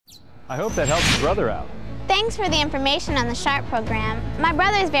I hope that helps your brother out. Thanks for the information on the SHARP program. My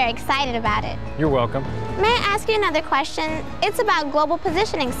brother is very excited about it. You're welcome. May I ask you another question? It's about global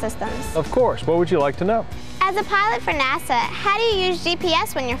positioning systems. Of course. What would you like to know? As a pilot for NASA, how do you use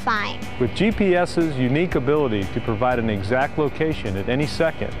GPS when you're flying? With GPS's unique ability to provide an exact location at any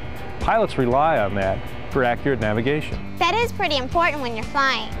second, pilots rely on that for accurate navigation. That is pretty important when you're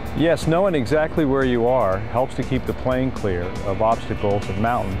flying. Yes, knowing exactly where you are helps to keep the plane clear of obstacles and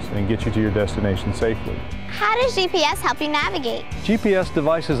mountains and get you to your destination safely. How does GPS help you navigate? GPS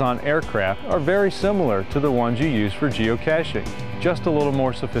devices on aircraft are very similar to the ones you use for geocaching, just a little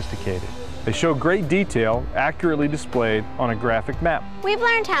more sophisticated. They show great detail, accurately displayed on a graphic map. We've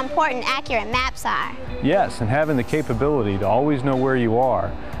learned how important accurate maps are. Yes, and having the capability to always know where you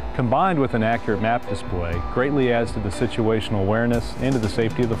are, combined with an accurate map display, greatly adds to the situational awareness and to the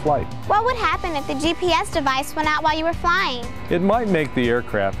safety of the flight. What would happen if the GPS device went out while you were flying? It might make the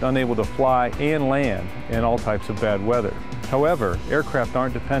aircraft unable to fly and land in all types of bad weather. However, aircraft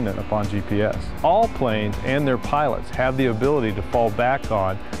aren't dependent upon GPS. All planes and their pilots have the ability to fall back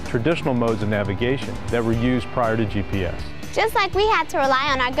on traditional modes of navigation that were used prior to GPS. Just like we had to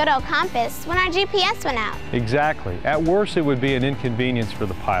rely on our good old compass when our GPS went out. Exactly. At worst, it would be an inconvenience for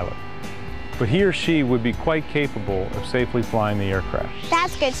the pilot, but he or she would be quite capable of safely flying the aircraft.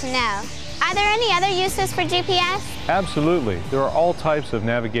 That's good to know. Are there any other uses for GPS? Absolutely. There are all types of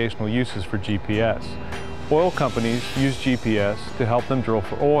navigational uses for GPS. Oil companies use GPS to help them drill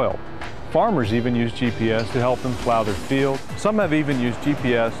for oil. Farmers even use GPS to help them plow their field. Some have even used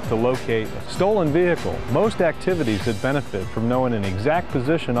GPS to locate a stolen vehicle. Most activities that benefit from knowing an exact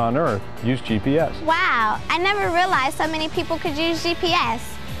position on Earth use GPS. Wow, I never realized so many people could use GPS.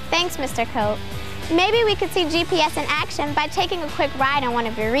 Thanks, Mr. Cope. Maybe we could see GPS in action by taking a quick ride on one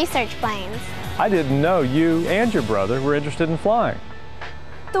of your research planes. I didn't know you and your brother were interested in flying.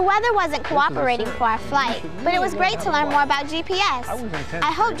 The weather wasn't cooperating for our flight, but it was great to learn more about GPS.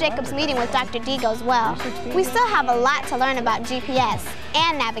 I hope Jacob's meeting with Dr. D goes well. We still have a lot to learn about GPS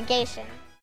and navigation.